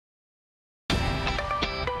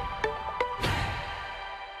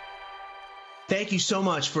Thank you so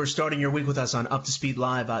much for starting your week with us on Up to Speed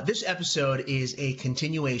Live. This episode is a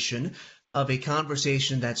continuation of a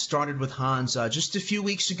conversation that started with Hans just a few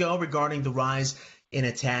weeks ago regarding the rise in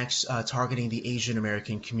attacks targeting the Asian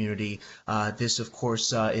American community. This, of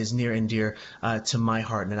course, is near and dear to my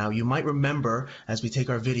heart. Now, you might remember, as we take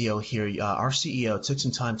our video here, our CEO took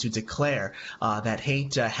some time to declare that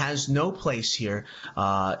hate has no place here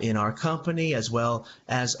in our company as well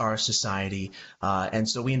as our society. And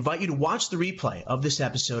so we invite you to watch the replay of this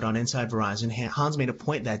episode on Inside Verizon. Hans made a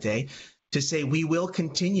point that day to say we will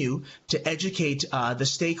continue to educate the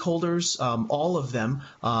stakeholders, all of them,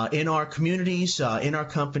 in our communities, in our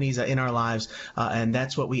companies, in our lives, and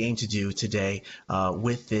that's what we aim to do today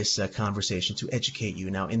with this conversation, to educate you.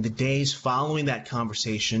 Now, in the days following that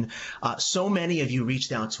conversation, so many of you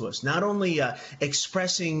reached out to us, not only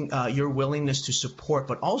expressing your willingness to support,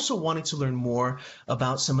 but also wanting to learn more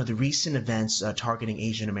about some of the recent events targeting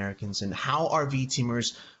Asian Americans and how our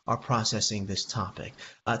V-teamers are processing this topic.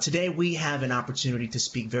 Today, we have an opportunity to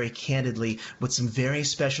speak very candidly with some very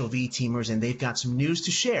special V-teamers, and they've got some news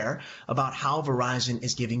to share about how Verizon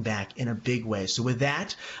is giving back in a big way. So with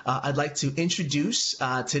that, I'd like to introduce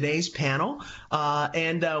today's panel,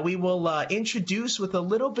 and we will introduce with a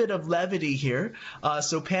little bit of levity here.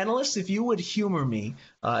 So panelists, if you would humor me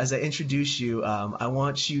as I introduce you, I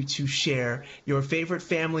want you to share your favorite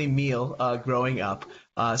family meal growing up.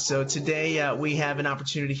 So today we have an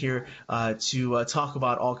opportunity here to talk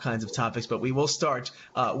about all kinds of topics, but we will start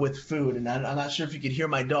with food. And I'm not sure if you could hear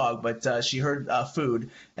my dog, but she heard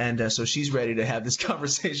food, and so she's ready to have this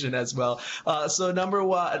conversation as well. So number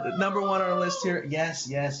one on our list here, yes,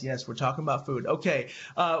 we're talking about food. Okay,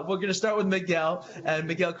 we're going to start with Miguel, and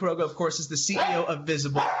Miguel Quiroga, of course, is the CEO of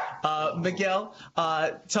Visible. Miguel,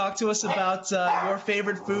 talk to us about your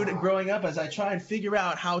favorite food growing up as I try and figure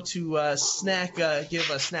out how to give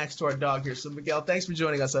snacks to our dog here. So Miguel, thanks for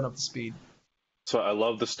joining us on Up to Speed. So I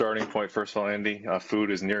love the starting point. First of all, Andy,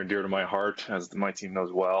 food is near and dear to my heart, as my team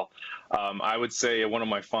knows well. I would say one of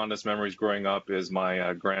my fondest memories growing up is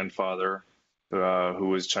my grandfather, who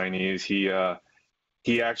was Chinese. He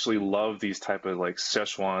actually loved these type of like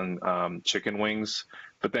Szechuan chicken wings,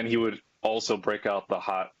 but then he would also break out the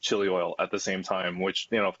hot chili oil at the same time, which,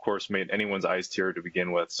 of course, made anyone's eyes tear to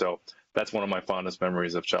begin with. So that's one of my fondest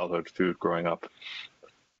memories of childhood food growing up.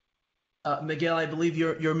 Miguel, I believe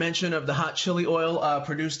your mention of the hot chili oil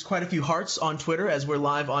produced quite a few hearts on Twitter, as we're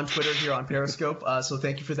live on Twitter here on Periscope, so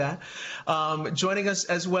thank you for that. Joining us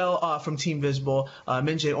as well from Team Visible,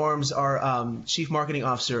 Minjae Ormes, our Chief Marketing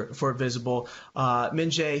Officer for Visible.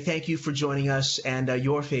 Minjae, thank you for joining us, and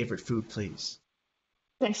your favorite food, please.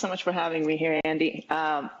 Thanks so much for having me here, Andy.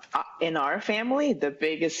 In our family, the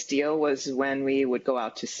biggest deal was when we would go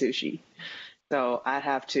out to sushi. So I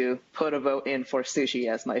have to put a vote in for sushi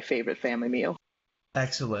as my favorite family meal.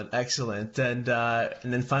 Excellent. And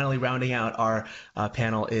then finally rounding out our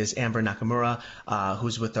panel is Amber Nakamura,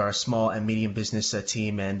 who's with our small and medium business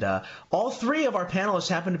team. And all three of our panelists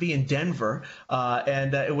happen to be in Denver.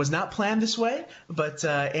 And it was not planned this way. But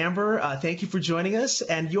Amber, thank you for joining us.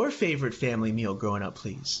 And your favorite family meal growing up,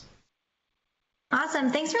 please.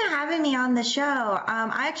 Awesome. Thanks for having me on the show.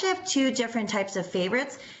 I actually have two different types of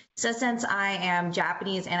favorites. So since I am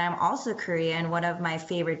Japanese and I'm also Korean, one of my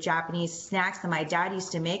favorite Japanese snacks that my dad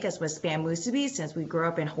used to make us was spam musubi, since we grew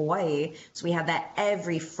up in Hawaii. So we had that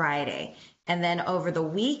every Friday. And then over the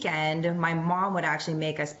weekend, my mom would actually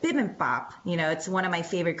make us bibimbap. It's one of my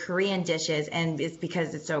favorite Korean dishes, and it's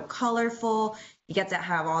because it's so colorful. You get to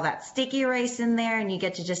have all that sticky rice in there, and you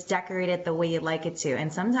get to just decorate it the way you like it to.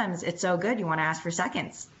 And sometimes it's so good, you want to ask for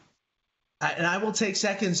seconds. And I will take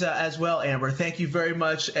seconds as well, Amber. Thank you very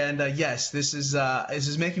much. And yes, this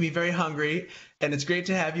is making me very hungry. And it's great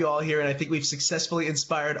to have you all here. And I think we've successfully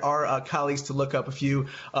inspired our colleagues to look up a few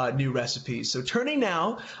new recipes. So turning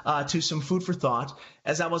now to some food for thought.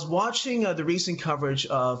 As I was watching the recent coverage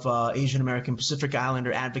of Asian American Pacific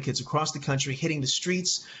Islander advocates across the country hitting the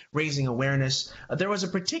streets, raising awareness, there was a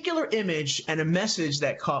particular image and a message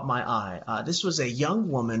that caught my eye. This was a young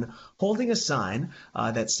woman holding a sign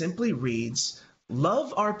that simply reads,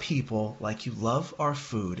 "Love our people like you love our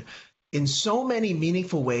food." In so many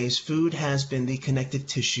meaningful ways, food has been the connective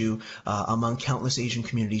tissue among countless Asian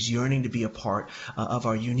communities yearning to be a part of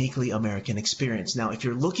our uniquely American experience. Now, if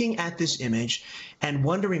you're looking at this image and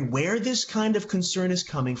wondering where this kind of concern is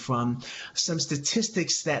coming from, some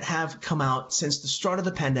statistics that have come out since the start of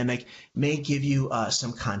the pandemic may give you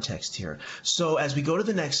some context here. So as we go to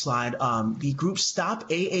the next slide, the group Stop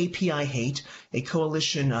AAPI Hate, a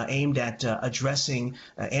coalition aimed at addressing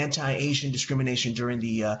anti-Asian discrimination during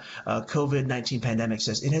the COVID-19 pandemic,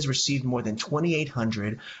 says it has received more than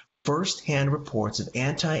 2,800 first-hand reports of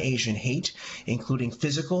anti-Asian hate, including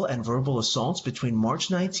physical and verbal assaults between March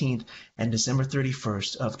 19th and December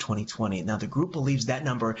 31st of 2020. Now, the group believes that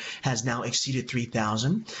number has now exceeded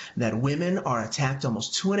 3,000, that women are attacked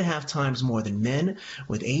almost 2.5 times more than men,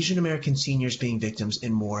 with Asian American seniors being victims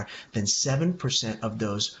in more than 7% of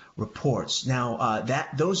those reports. Now,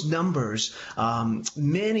 those numbers,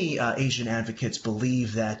 many Asian advocates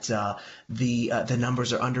believe that the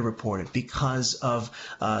numbers are underreported because of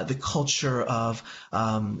the culture of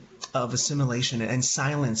assimilation and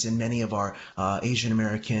silence in many of our Asian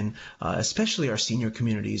American, especially our senior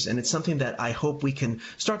communities. And it's something that I hope we can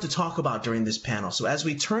start to talk about during this panel. So as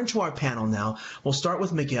we turn to our panel now, we'll start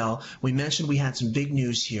with Miguel. We mentioned we had some big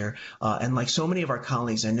news here. And like so many of our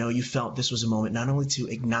colleagues, I know you felt this was a moment not only to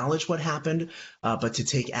acknowledge what happened, but to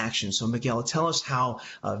take action. So Miguel, tell us how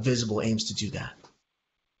Visible aims to do that.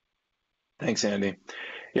 Thanks, Andy.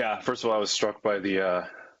 Yeah, first of all, I was struck by the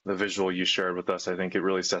visual you shared with us. I think it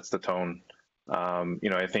really sets the tone.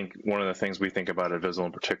 I think one of the things we think about at Visible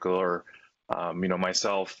in particular,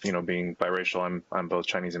 myself, being biracial, I'm both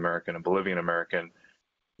Chinese American and Bolivian American.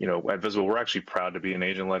 At Visible, we're actually proud to be an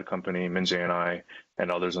Asian-led company. Minjae and I and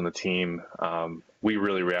others on the team, we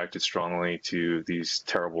really reacted strongly to these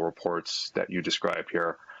terrible reports that you described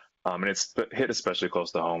here. And it's hit especially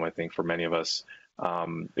close to home, I think, for many of us.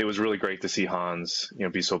 It was really great to see Hans,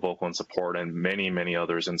 be so vocal in support, and many, many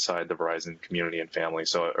others inside the Verizon community and family.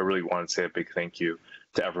 So I really want to say a big thank you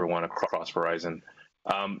to everyone across Verizon.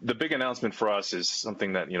 The big announcement for us is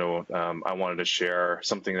something that, I wanted to share,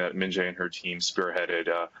 something that Minjae and her team spearheaded,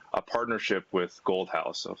 a partnership with Gold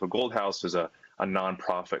House. So Gold House is a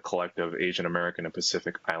nonprofit collective of Asian American and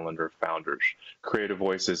Pacific Islander founders, creative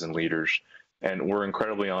voices, and leaders. And we're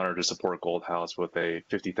incredibly honored to support Gold House with a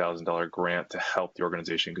 $50,000 grant to help the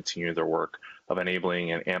organization continue their work of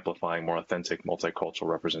enabling and amplifying more authentic multicultural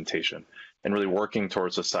representation and really working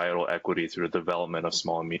towards societal equity through the development of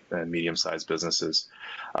small and medium-sized businesses.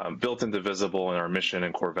 Built into Visible in our mission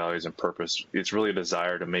and core values and purpose, it's really a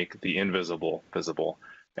desire to make the invisible visible.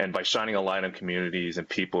 And by shining a light on communities and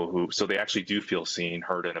people so they actually do feel seen,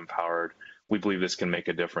 heard, and empowered, we believe this can make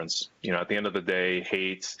a difference. At the end of the day,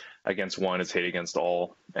 hate against one is hate against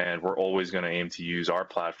all, and we're always going to aim to use our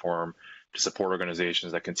platform to support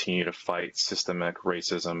organizations that continue to fight systemic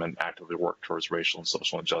racism and actively work towards racial and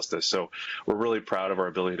social injustice. So we're really proud of our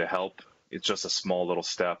ability to help. It's just a small little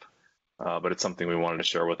step, but it's something we wanted to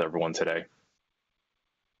share with everyone today.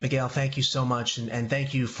 Miguel, thank you so much, and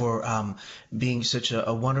thank you for being such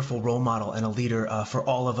a wonderful role model and a leader for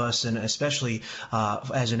all of us, and especially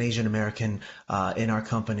as an Asian American in our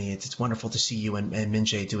company. It's wonderful to see you and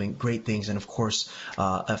Minjae doing great things, and of course,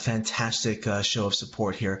 a fantastic show of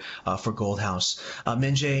support here for Gold House.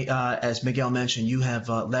 Minjae, as Miguel mentioned, you have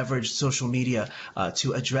leveraged social media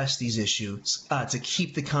to address these issues, to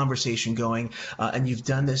keep the conversation going, and you've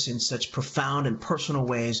done this in such profound and personal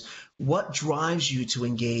ways. What drives you to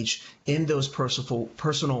engage in those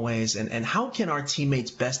personal ways, and how can our teammates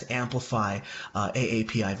best amplify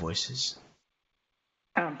AAPI voices?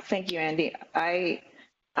 Thank you, Andy. I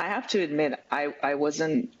have to admit, I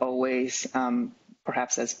wasn't always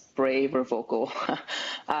perhaps as brave or vocal.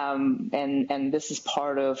 And this is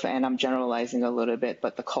part of, and I'm generalizing a little bit,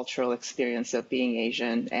 but the cultural experience of being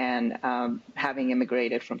Asian and having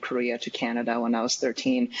immigrated from Korea to Canada when I was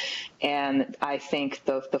 13. And I think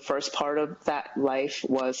the first part of that life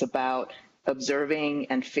was about observing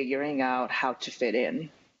and figuring out how to fit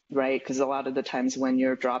in, right? Because a lot of the times when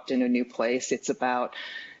you're dropped in a new place, it's about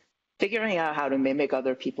figuring out how to mimic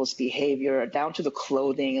other people's behavior, down to the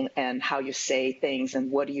clothing and how you say things and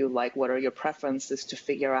what do you like, what are your preferences, to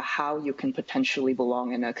figure out how you can potentially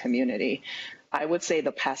belong in a community. I would say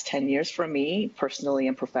the past 10 years for me, personally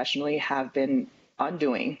and professionally, have been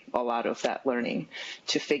undoing a lot of that learning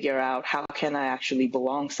to figure out how can I actually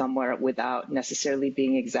belong somewhere without necessarily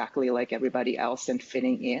being exactly like everybody else and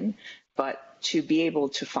fitting in, but to be able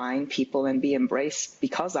to find people and be embraced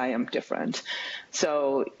because I am different.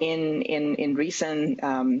 So in recent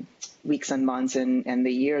weeks and months and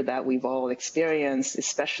the year that we've all experienced,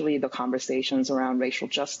 especially the conversations around racial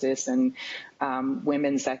justice and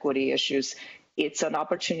women's equity issues, it's an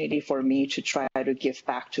opportunity for me to try to give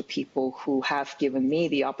back to people who have given me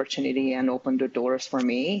the opportunity and opened the doors for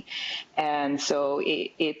me. And so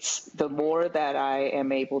it's the more that I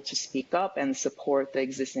am able to speak up and support the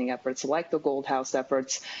existing efforts like the Gold House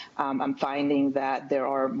efforts, I'm finding that there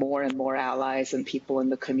are more and more allies and people in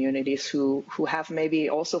the communities who have maybe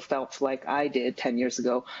also felt like I did 10 years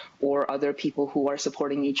ago, or other people who are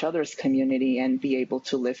supporting each other's community and be able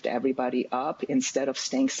to lift everybody up instead of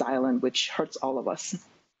staying silent, which hurts all of us.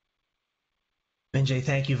 Minjae,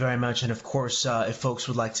 thank you very much. And of course, if folks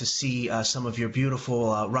would like to see some of your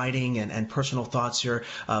beautiful writing and personal thoughts here,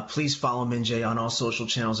 please follow Minjae on all social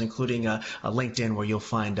channels, including LinkedIn, where you'll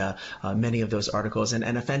find many of those articles.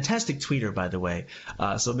 And a fantastic tweeter, by the way.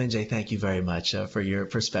 So Minjae, thank you very much for your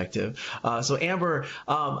perspective. So Amber,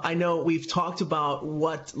 I know we've talked about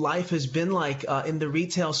what life has been like in the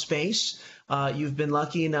retail space. You've been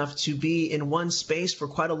lucky enough to be in one space for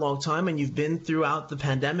quite a long time, and you've been throughout the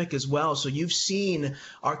pandemic as well. So you've seen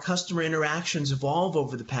our customer interactions evolve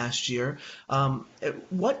over the past year.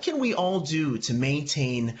 What can we all do to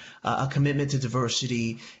maintain a commitment to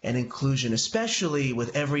diversity and inclusion, especially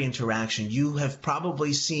with every interaction? You have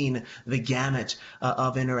probably seen the gamut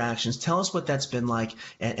of interactions. Tell us what that's been like,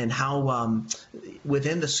 and how,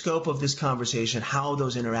 within the scope of this conversation, how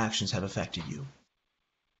those interactions have affected you.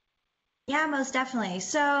 Yeah, most definitely.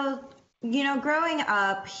 So, growing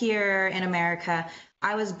up here in America,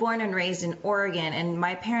 I was born and raised in Oregon, and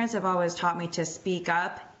my parents have always taught me to speak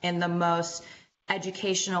up in the most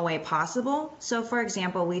educational way possible. So, for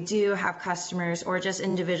example, we do have customers or just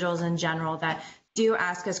individuals in general that do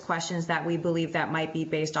ask us questions that we believe that might be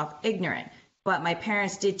based off ignorant. But my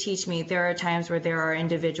parents did teach me there are times where there are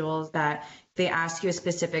individuals that they ask you a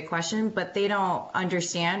specific question, but they don't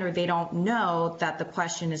understand or they don't know that the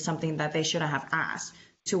question is something that they shouldn't have asked,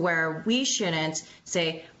 to where we shouldn't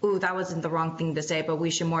say, ooh, that wasn't the wrong thing to say, but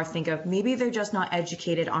we should more think of maybe they're just not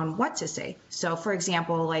educated on what to say. So for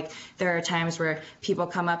example, like there are times where people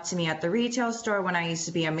come up to me at the retail store when I used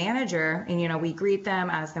to be a manager, and we greet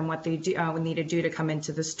them, ask them what they do, need to do to come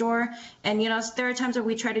into the store. And there are times where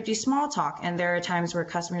we try to do small talk, and there are times where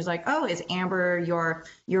customers are like, oh, is Amber your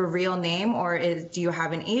real name, or do you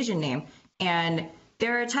have an Asian name? And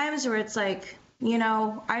there are times where it's like,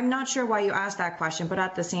 I'm not sure why you asked that question, but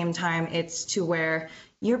at the same time, it's to where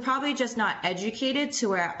you're probably just not educated, to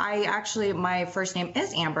where my first name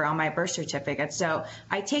is Amber on my birth certificate. So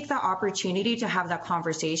I take the opportunity to have that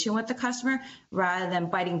conversation with the customer rather than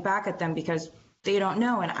biting back at them because they don't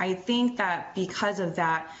know. And I think that because of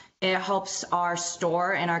that, it helps our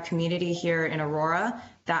store and our community here in Aurora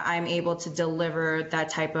that I'm able to deliver that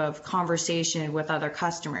type of conversation with other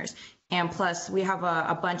customers. And plus, we have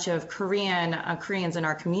a bunch of Koreans in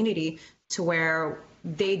our community to where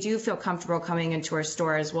they do feel comfortable coming into our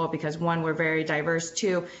store as well because, one, we're very diverse.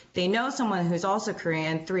 Two, they know someone who's also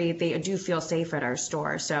Korean. Three, they do feel safe at our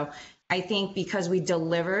store. So I think because we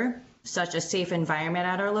deliver such a safe environment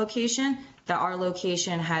at our location, that our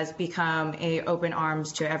location has become a open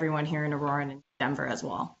arms to everyone here in Aurora and in Denver as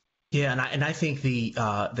well. Yeah, and I think the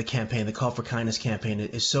campaign, the Call for Kindness campaign,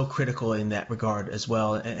 is so critical in that regard as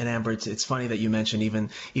well. And Amber, it's funny that you mentioned even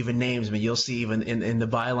names. I mean, you'll see even in the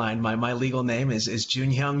byline, my legal name is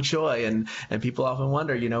Junhyung Choi, and people often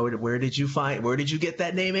wonder, where did you get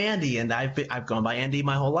that name, Andy? And I've gone by Andy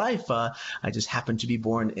my whole life. I just happened to be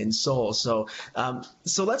born in Seoul. So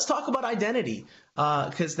let's talk about identity.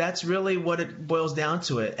 Because that's really what it boils down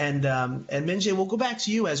to it. And Minjae, we'll go back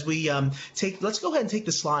to you as we let's go ahead and take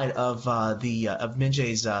the slide of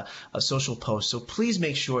Minjae's social post. So please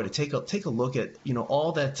make sure to take a look at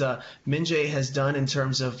all that Minjae has done in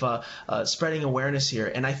terms of spreading awareness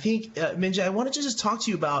here. And I think Minjae, I wanted to just talk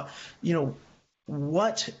to you about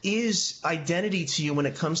what is identity to you when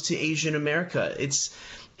it comes to Asian America. It's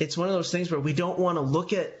one of those things where we don't want to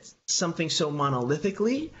look at something so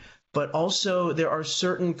monolithically, but also there are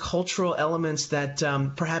certain cultural elements that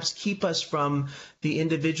perhaps keep us from the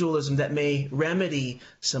individualism that may remedy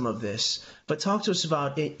some of this. But talk to us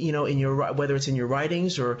about, in your, whether it's in your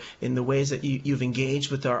writings or in the ways that you've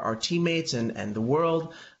engaged with our teammates and the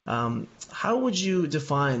world. How would you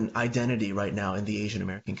define identity right now in the Asian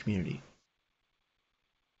American community?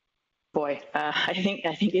 Boy, I think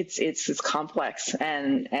it's complex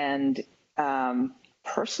and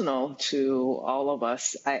personal to all of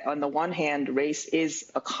us. On the one hand, race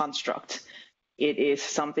is a construct. It is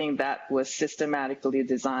something that was systematically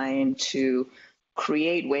designed to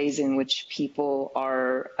create ways in which people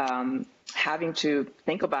are having to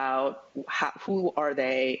think about who are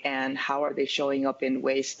they and how are they showing up in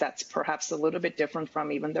ways that's perhaps a little bit different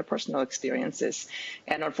from even their personal experiences.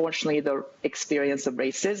 And unfortunately, the experience of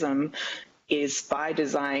racism is by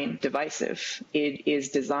design divisive. It is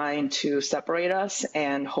designed to separate us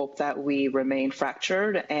and hope that we remain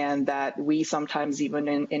fractured and that we sometimes even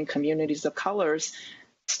in communities of colors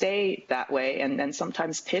stay that way and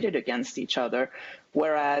sometimes pitted against each other.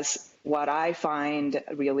 Whereas what I find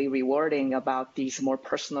really rewarding about these more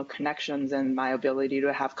personal connections and my ability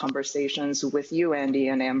to have conversations with you, Andy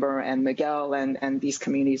and Amber and Miguel and these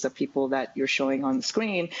communities of people that you're showing on the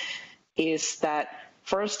screen is that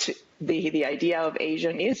first, the idea of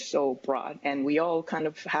Asian is so broad, and we all kind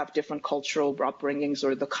of have different cultural upbringings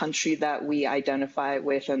or the country that we identify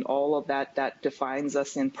with, and all of that defines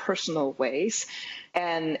us in personal ways.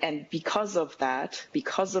 And because of that,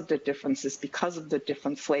 because of the differences, because of the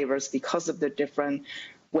different flavors, because of the different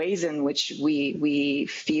ways in which we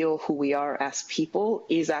feel who we are as people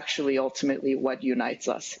is actually ultimately what unites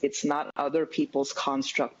us. It's not other people's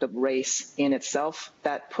construct of race in itself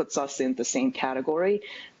that puts us in the same category,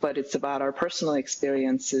 but it's about our personal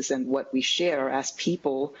experiences and what we share as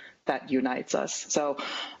people that unites us. So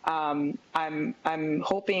I'm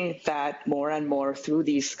hoping that more and more through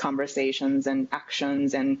these conversations and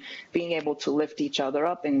actions and being able to lift each other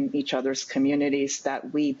up in each other's communities,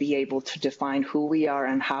 that we be able to define who we are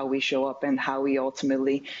and how we show up and how we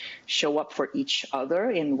ultimately show up for each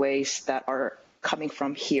other in ways that are coming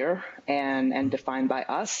from here and defined by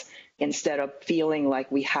us, instead of feeling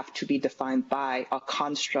like we have to be defined by a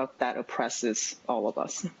construct that oppresses all of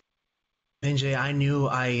us. Minjae, I knew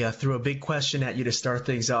I threw a big question at you to start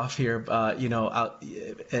things off here, I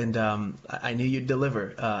knew you'd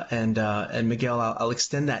deliver. And Miguel, I'll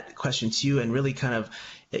extend that question to you and really kind of,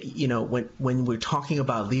 when we're talking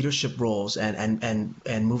about leadership roles and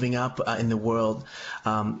moving up in the world,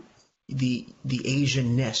 the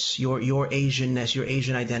Asianness, your Asianness, your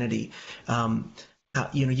Asian identity.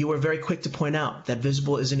 You were very quick to point out that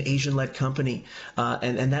Visible is an Asian-led company,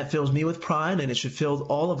 and that fills me with pride, and it should fill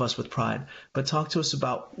all of us with pride. But talk to us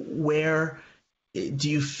about where do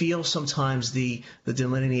you feel sometimes the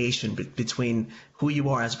delineation between who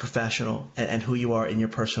you are as a professional and who you are in your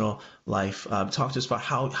personal life? Talk to us about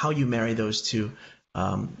how you marry those two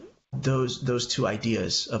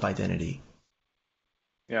ideas of identity.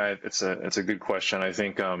 Yeah, it's a good question. I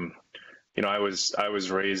think I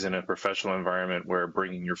was raised in a professional environment where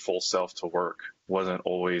bringing your full self to work wasn't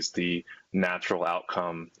always the natural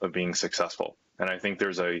outcome of being successful. And I think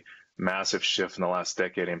there's a massive shift in the last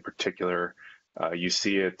decade in particular. You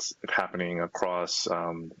see it happening across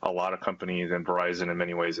a lot of companies, and Verizon in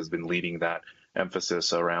many ways has been leading that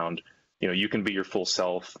emphasis around, you can be your full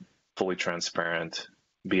self, fully transparent,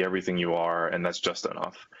 be everything you are, and that's just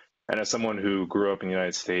enough. And as someone who grew up in the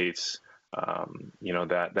United States,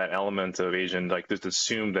 that element of Asian, like just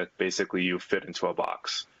assume that basically you fit into a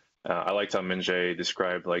box. I liked how Minjae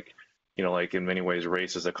described like in many ways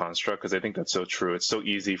race as a construct, because I think that's so true. It's so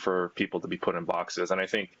easy for people to be put in boxes. And I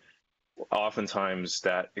think oftentimes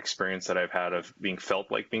that experience that I've had of being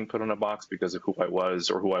felt like being put in a box because of who I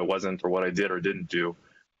was or who I wasn't or what I did or didn't do,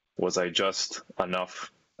 was I just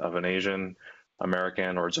enough of an Asian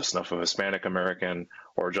American or just enough of a Hispanic American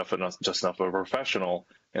or just enough of a professional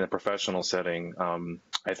in a professional setting,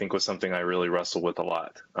 I think was something I really wrestled with a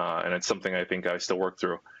lot. And it's something I think I still work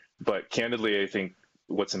through. But candidly, I think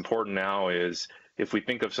what's important now is if we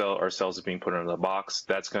think of ourselves as being put in a box,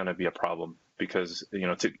 that's going to be a problem, because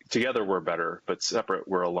together we're better, but separate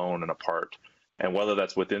we're alone and apart. And whether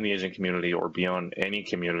that's within the Asian community or beyond any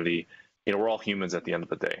community, we're all humans at the end of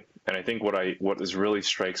the day. And I think what really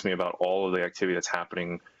strikes me about all of the activity that's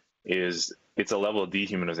happening is it's a level of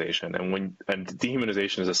dehumanization. And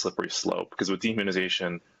dehumanization is a slippery slope, because with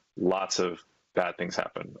dehumanization, lots of bad things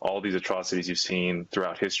happen. All these atrocities you've seen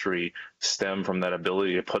throughout history stem from that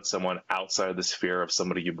ability to put someone outside the sphere of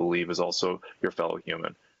somebody you believe is also your fellow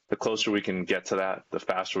human. The closer we can get to that, the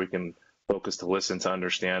faster we can focus to listen, to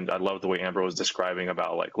understand. I love the way Amber was describing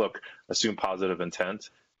about look, assume positive intent.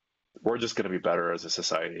 We're just going to be better as a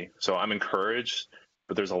society. So I'm encouraged,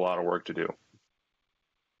 but there's a lot of work to do.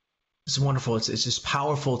 It's wonderful. It's just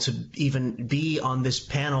powerful to even be on this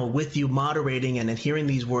panel with you moderating and hearing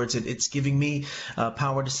these words. It's giving me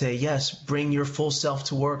power to say, yes, bring your full self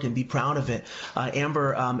to work and be proud of it.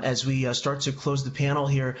 Amber, as we start to close the panel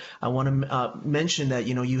here, I want to mention that,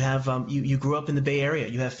 you have you grew up in the Bay Area.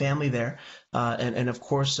 You have family there. And of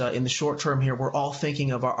course, in the short term here, we're all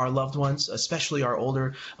thinking of our loved ones, especially our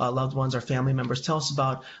older loved ones, our family members. Tell us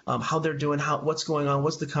about how they're doing, what's going on,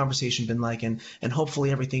 what's the conversation been like, and hopefully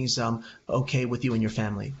everything's okay with you and your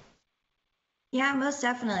family. Yeah, most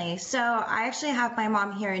definitely. So I actually have my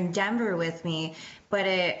mom here in Denver with me, but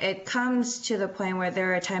it comes to the point where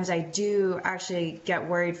there are times I do actually get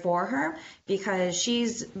worried for her, because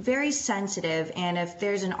she's very sensitive. And if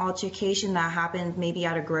there's an altercation that happens maybe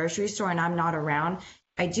at a grocery store and I'm not around,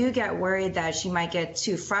 I do get worried that she might get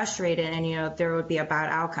too frustrated and, there would be a bad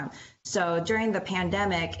outcome. So during the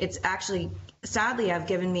pandemic, it's actually sadly have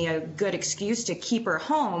given me a good excuse to keep her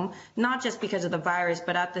home, not just because of the virus,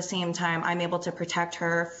 but at the same time, I'm able to protect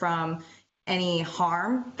her from any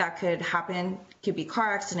harm that could happen. Could be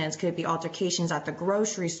car accidents, could be altercations at the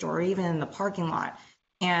grocery store, or even in the parking lot.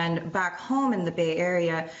 And back home in the Bay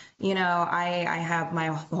Area, I have my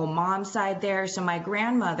whole mom's side there. So my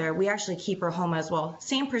grandmother, we actually keep her home as well.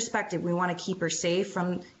 Same perspective. We want to keep her safe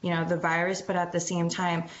from, the virus, but at the same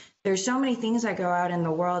time, there's so many things that go out in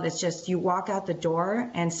the world. It's just you walk out the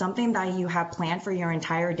door and something that you have planned for your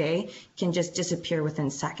entire day can just disappear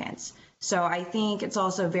within seconds. So I think it's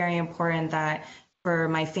also very important that for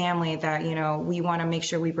my family that, we want to make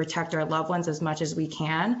sure we protect our loved ones as much as we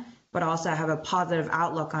can, but also have a positive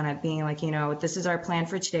outlook on it, being like, this is our plan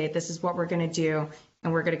for today. This is what we're going to do.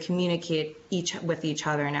 And we're going to communicate with each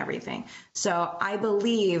other and everything. So I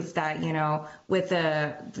believe that, with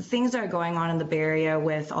the things that are going on in the Bay Area,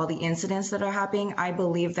 with all the incidents that are happening, I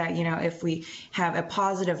believe that, if we have a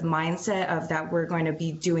positive mindset of that we're going to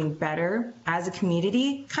be doing better as a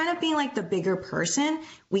community, kind of being like the bigger person,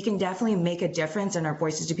 we can definitely make a difference in our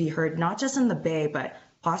voices to be heard, not just in the Bay, but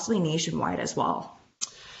possibly nationwide as well.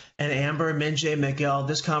 And Amber, Minjae, Miguel,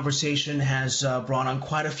 this conversation has brought on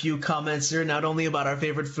quite a few comments here, not only about our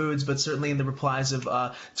favorite foods, but certainly in the replies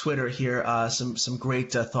of Twitter here, some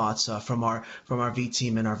great thoughts from our V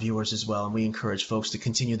team and our viewers as well. And we encourage folks to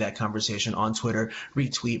continue that conversation on Twitter,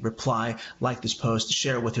 retweet, reply, like this post,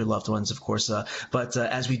 share it with your loved ones, of course. But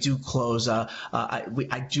as we do close,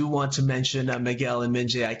 I do want to mention Miguel and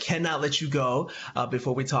Minjae. I cannot let you go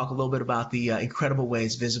before we talk a little bit about the incredible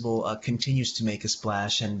ways Visible continues to make a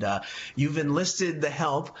splash. And you've enlisted the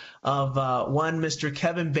help of one Mr.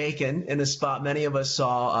 Kevin Bacon in a spot many of us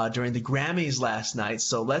saw during the Grammys last night.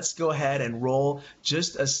 So let's go ahead and roll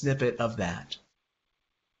just a snippet of that.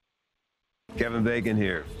 Kevin Bacon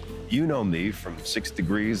here. You know me from 6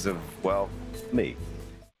 Degrees of, well, me.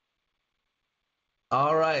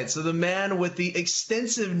 All right, so the man with the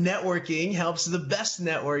extensive networking helps the best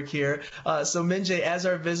network here. So Minjae, as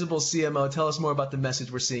our Visible CMO, tell us more about the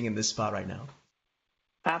message we're seeing in this spot right now.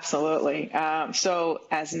 Absolutely. So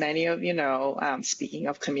as many of you know, speaking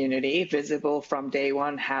of community, Visible from day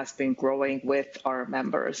one has been growing with our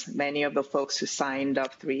members. Many of the folks who signed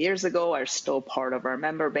up 3 years ago are still part of our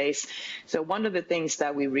member base. So one of the things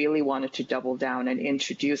that we really wanted to double down and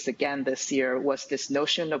introduce again this year was this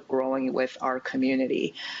notion of growing with our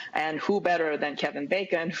community. And who better than Kevin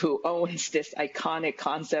Bacon, who owns this iconic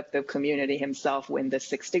concept of community himself, when the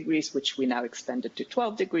 6 degrees, which we now extended to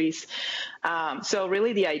 12 degrees. So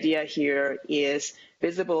really, the idea here is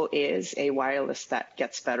Visible is a wireless that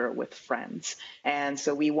gets better with friends. And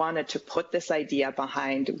so we wanted to put this idea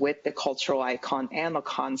behind with the cultural icon and the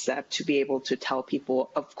concept to be able to tell people,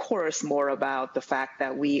 of course, more about the fact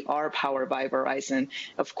that we are powered by Verizon.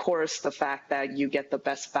 Of course, the fact that you get the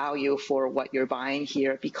best value for what you're buying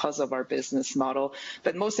here because of our business model.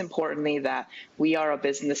 But most importantly, that we are a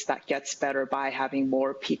business that gets better by having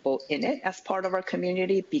more people in it as part of our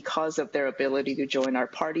community because of their ability to join our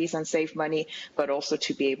parties and save money, but also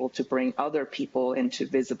to be able to bring other people into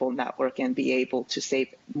Visible Network and be able to save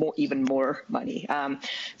even more money.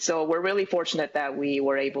 So we're really fortunate that we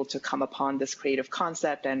were able to come upon this creative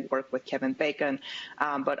concept and work with Kevin Bacon.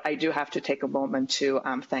 But I do have to take a moment to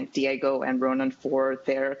thank Diego and Ronan for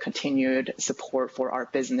their continued support for our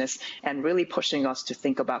business and really pushing us to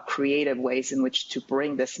think about creative ways in which to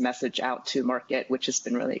bring this message out to market, which has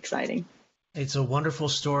been really exciting. It's a wonderful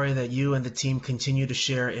story that you and the team continue to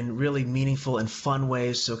share in really meaningful and fun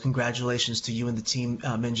ways. So congratulations to you and the team,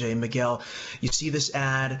 Minjae and Miguel. You see this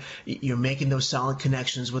ad, you're making those solid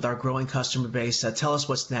connections with our growing customer base. Tell us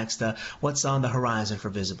what's next. What's on the horizon for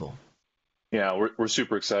Visible? Yeah, we're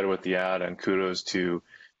super excited with the ad, and kudos to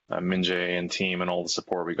Minjae and team and all the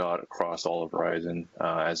support we got across all of Verizon.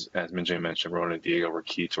 As Minjae mentioned, Ronan and Diego were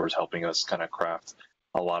key towards helping us kind of craft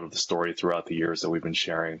a lot of the story throughout the years that we've been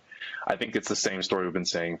sharing. I think it's the same story we've been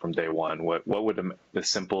saying from day one. What would the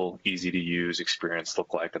simple, easy to use experience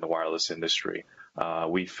look like in the wireless industry?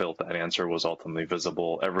 We felt that answer was ultimately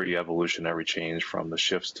Visible. Every evolution, every change, from the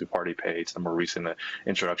shifts to party pay to the more recent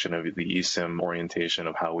introduction of the eSIM orientation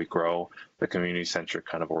of how we grow, the community-centric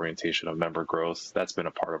kind of orientation of member growth, that's been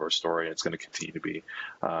a part of our story, and it's going to continue to be.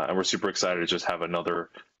 And we're super excited to just have another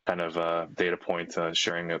kind of data point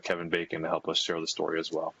sharing of Kevin Bacon to help us share the story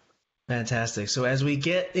as well. Fantastic. So as we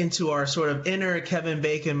get into our sort of inner Kevin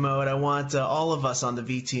Bacon mode, I want all of us on the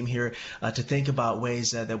V team here to think about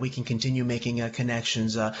ways that we can continue making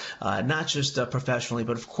connections, not just professionally,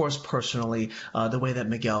 but of course personally, the way that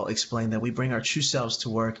Miguel explained, that we bring our true selves to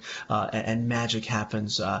work and magic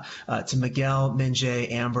happens. To Miguel,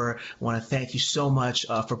 Minjae, Amber, I want to thank you so much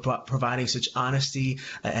for providing such honesty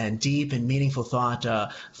and deep and meaningful thought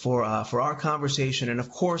for our conversation. And of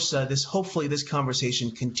course, hopefully this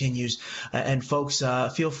conversation continues And folks,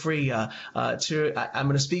 feel free to, I'm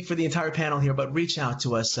going to speak for the entire panel here, but reach out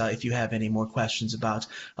to us if you have any more questions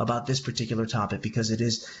about this particular topic, because it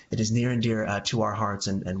is near and dear to our hearts,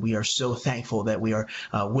 and we are so thankful that we are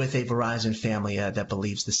with a Verizon family that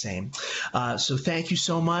believes the same. So thank you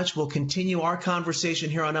so much. We'll continue our conversation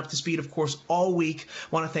here on Up to Speed, of course, all week.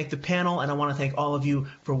 I want to thank the panel, and I want to thank all of you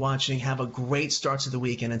for watching. Have a great start to the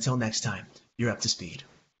week, and until next time, you're up to speed.